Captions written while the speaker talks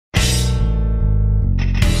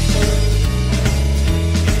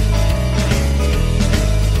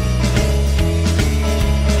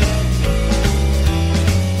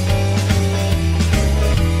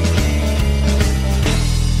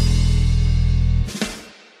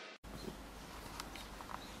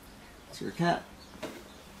It's your cat.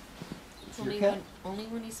 It's only your cat. Only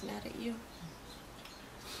when he's mad at you.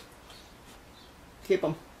 Keep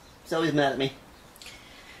him. He's always mad at me.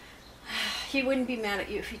 He wouldn't be mad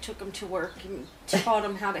at you if you took him to work and taught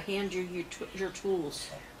him how to hand you your tools.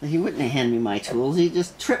 He wouldn't hand me my tools. He'd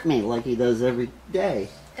just trip me like he does every day.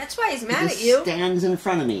 That's why he's mad He at just you. stands in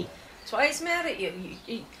front of me. That's why he's mad at you.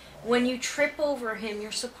 When you trip over him,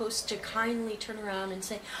 you're supposed to kindly turn around and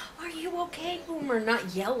say, "Are you okay, Boomer?"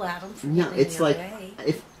 Not yell at him for No, getting it's in your like,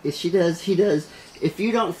 way. if she does, he does. If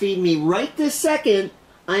you don't feed me right this second,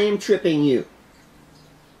 I am tripping you.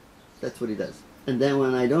 That's what he does. And then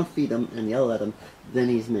when I don't feed him and yell at him, then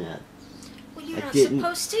he's mad. Well, you're not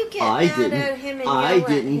supposed to get mad at him and yell I at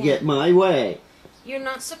didn't him. get my way. You're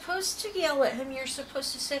not supposed to yell at him. You're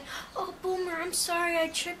supposed to say, "Oh, Boomer, I'm sorry I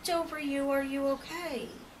tripped over you. Are you okay?"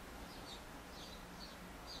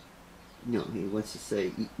 No, he wants to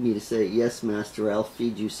say me to say, "Yes, master, I'll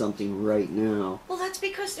feed you something right now." Well, that's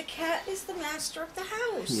because the cat is the master of the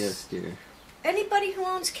house. Yes, dear. Anybody who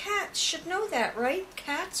owns cats should know that, right?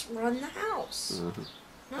 Cats run the house. Uh-huh.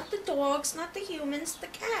 Not the dogs, not the humans, the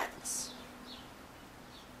cats.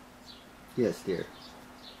 Yes, dear.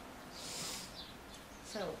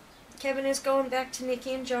 So, Kevin is going back to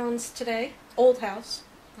Nikki and John's today. Old house,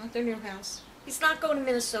 not their new house. He's not going to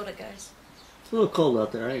Minnesota, guys. It's a little cold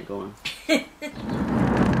out there. I ain't going.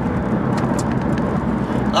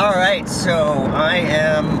 Alright, so I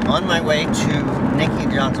am on my way to Nikki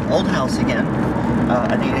and John's old house again.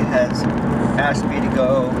 Anita has asked me to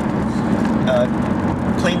go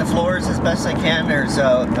clean the floors as best I can. There's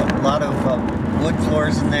a lot of wood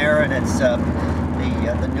floors in there, and it's the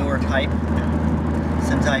newer type. And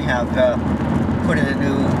since I have put in a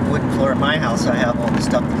new wooden floor at my house, I have all the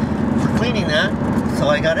stuff for cleaning that. So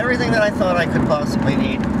I got everything that I thought I could possibly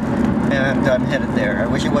need, and I'm headed there. I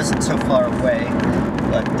wish it wasn't so far away,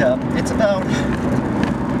 but it's about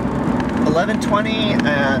 11:20,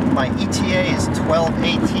 and my ETA is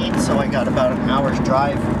 12:18, so I got about an hour's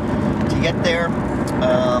drive to get there.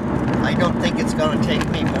 I don't think it's going to take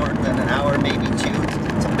me more than an hour, maybe two.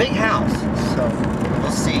 It's a big house, so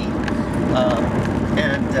we'll see.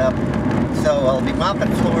 So I'll be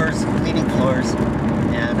mopping floors, cleaning floors,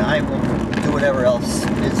 and I will do whatever else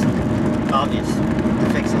is obvious to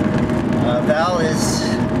fix it. Val is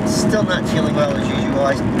still not feeling well as usual.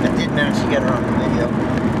 I did manage to get her on the video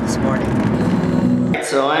this morning.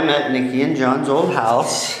 So I'm at Nikki and John's old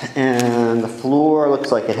house, and the floor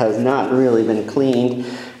looks like it has not really been cleaned.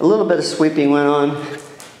 A little bit of sweeping went on.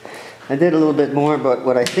 I did a little bit more, but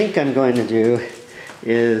what I think I'm going to do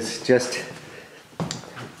is just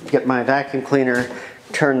get my vacuum cleaner,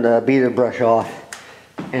 turn the beater brush off,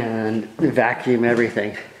 and vacuum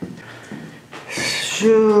everything.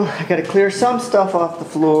 So I gotta clear some stuff off the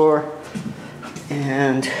floor,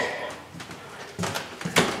 and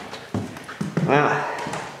well,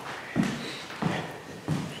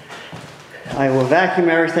 I will vacuum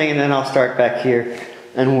everything, and then I'll start back here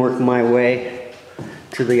and work my way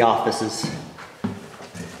to the offices.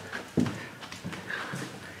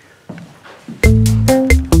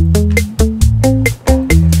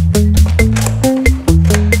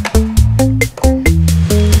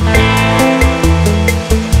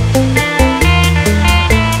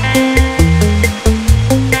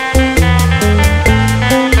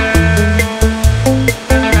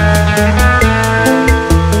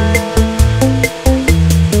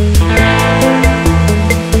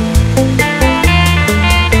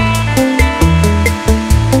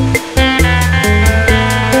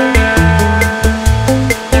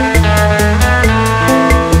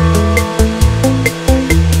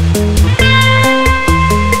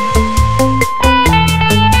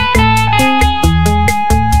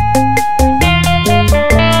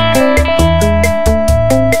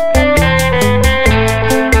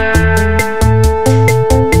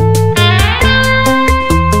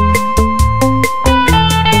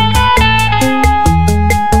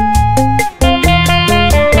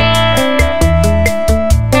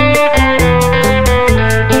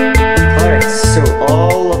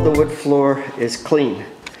 Is clean.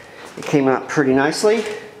 It came out pretty nicely.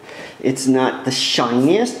 It's not the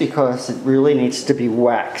shiniest because it really needs to be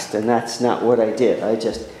waxed, and that's not what I did.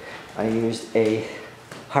 I used a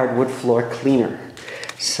hardwood floor cleaner.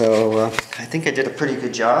 So I think I did a pretty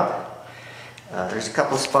good job. There's a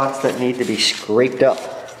couple of spots that need to be scraped up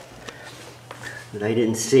that I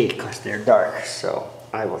didn't see because they're dark. So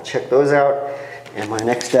I will check those out, and my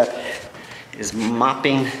next step is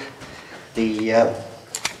mopping the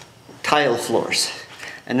tile floors,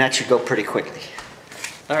 and that should go pretty quickly.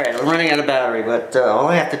 Alright, I'm running out of battery, but all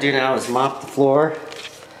I have to do now is mop the floor.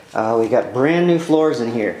 We got brand new floors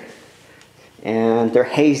in here. and they're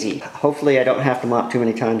hazy. Hopefully I don't have to mop too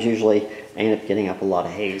many times. Usually I end up getting up a lot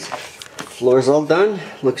of haze. Floor's all done.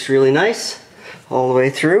 Looks really nice all the way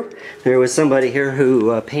through. There was somebody here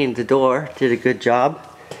who painted the door. Did a good job.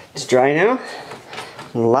 It's dry now.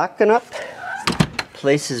 Locking up.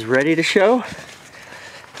 Place is ready to show.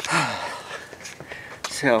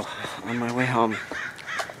 So, on my way home.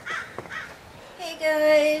 Hey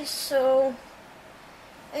guys, so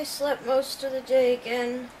I slept most of the day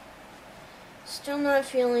again. Still not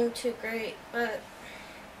feeling too great, but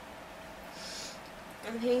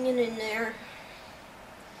I'm hanging in there.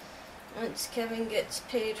 Once Kevin gets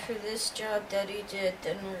paid for this job that he did,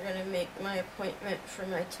 then we're gonna make my appointment for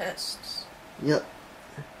my tests. Yep.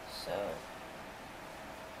 So,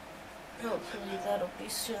 hopefully that'll be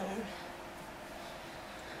soon.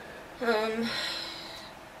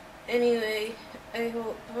 Anyway, I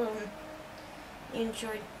hope, you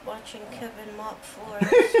enjoyed watching Kevin mop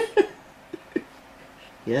floors.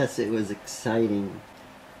 Yes, it was exciting.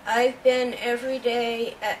 I've been every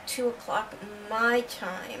day at 2 o'clock my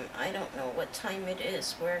time. I don't know what time it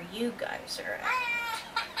is where you guys are at.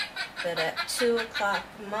 But at 2 o'clock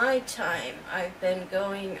my time, I've been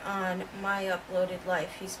going on My Uploaded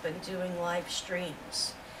Life. He's been doing live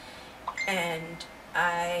streams. And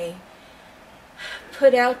I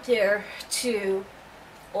put out there to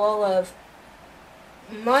all of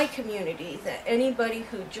my community that anybody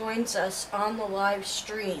who joins us on the live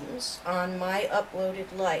streams on My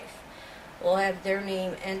Uploaded Life will have their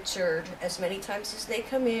name entered as many times as they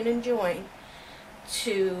come in and join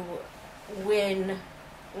to win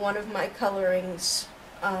one of my colorings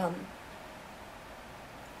of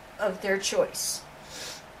their choice.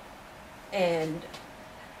 And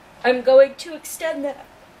I'm going to extend that.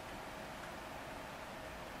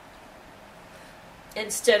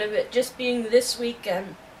 Instead of it just being this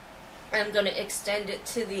weekend, I'm going to extend it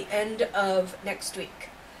to the end of next week.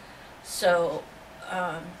 So,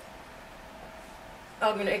 I'm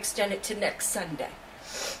going to extend it to next Sunday.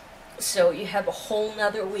 So you have a whole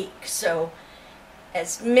nother week. So,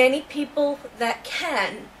 as many people that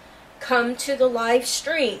can come to the live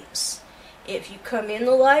streams. If you come in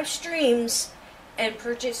the live streams and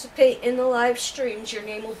participate in the live streams, your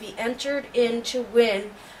name will be entered in to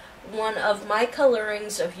win one of my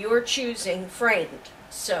colorings of your choosing framed.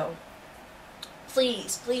 So,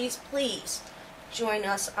 please, please, please join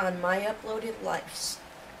us on My Uploaded Life's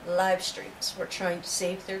live streams. We're trying to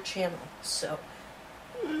save their channel, so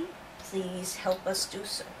please help us do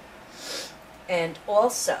so. And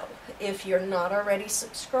also, if you're not already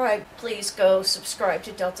subscribed, please go subscribe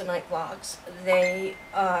to Delta Night Vlogs. They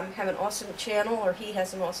have an awesome channel, or he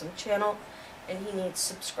has an awesome channel, and he needs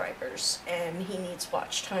subscribers, and he needs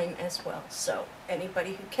watch time as well. So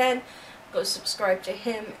anybody who can, go subscribe to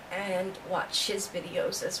him and watch his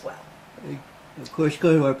videos as well. Of course,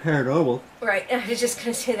 go to our paranormal. Right, I was just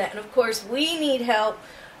going to say that. And of course, we need help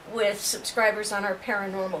with subscribers on our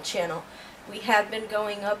paranormal channel. We have been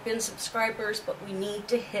going up in subscribers, but we need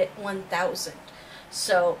to hit 1,000.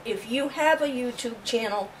 So if you have a YouTube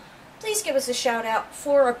channel, please give us a shout out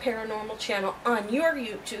for our paranormal channel on your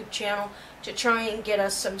YouTube channel to try and get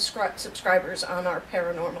us some subscribers on our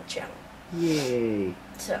paranormal channel. Yay.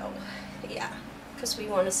 So, yeah, because we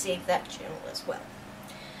want to save that channel as well.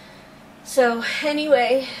 So,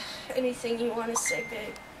 anyway, anything you want to say,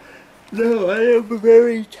 babe? No, I am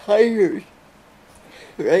very tired.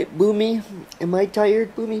 Right, Boomy? Am I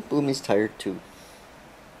tired, Boomy? Boomy's tired too.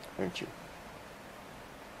 Aren't you?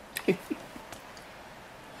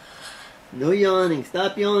 No yawning.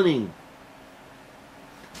 Stop yawning.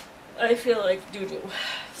 I feel like doo-doo.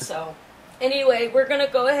 So, anyway, we're going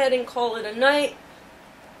to go ahead and call it a night.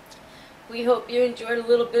 We hope you enjoyed a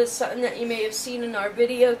little bit of something that you may have seen in our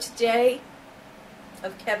video today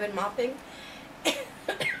of Kevin mopping.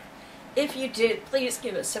 If you did, please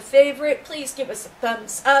give us a favorite. Please give us a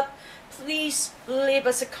thumbs up. Please leave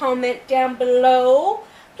us a comment down below.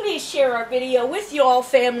 Please share our video with y'all,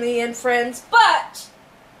 family and friends. But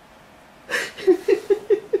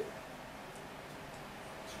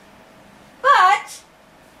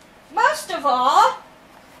most of all,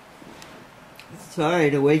 sorry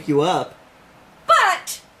to wake you up.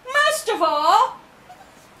 But most of all,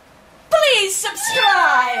 please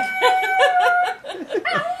subscribe.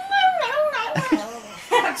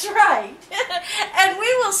 That's right. And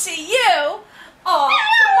we will see you all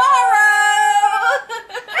tomorrow.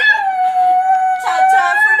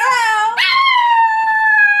 Ta-ta for now.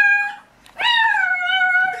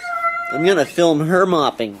 I'm gonna film her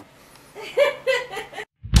mopping.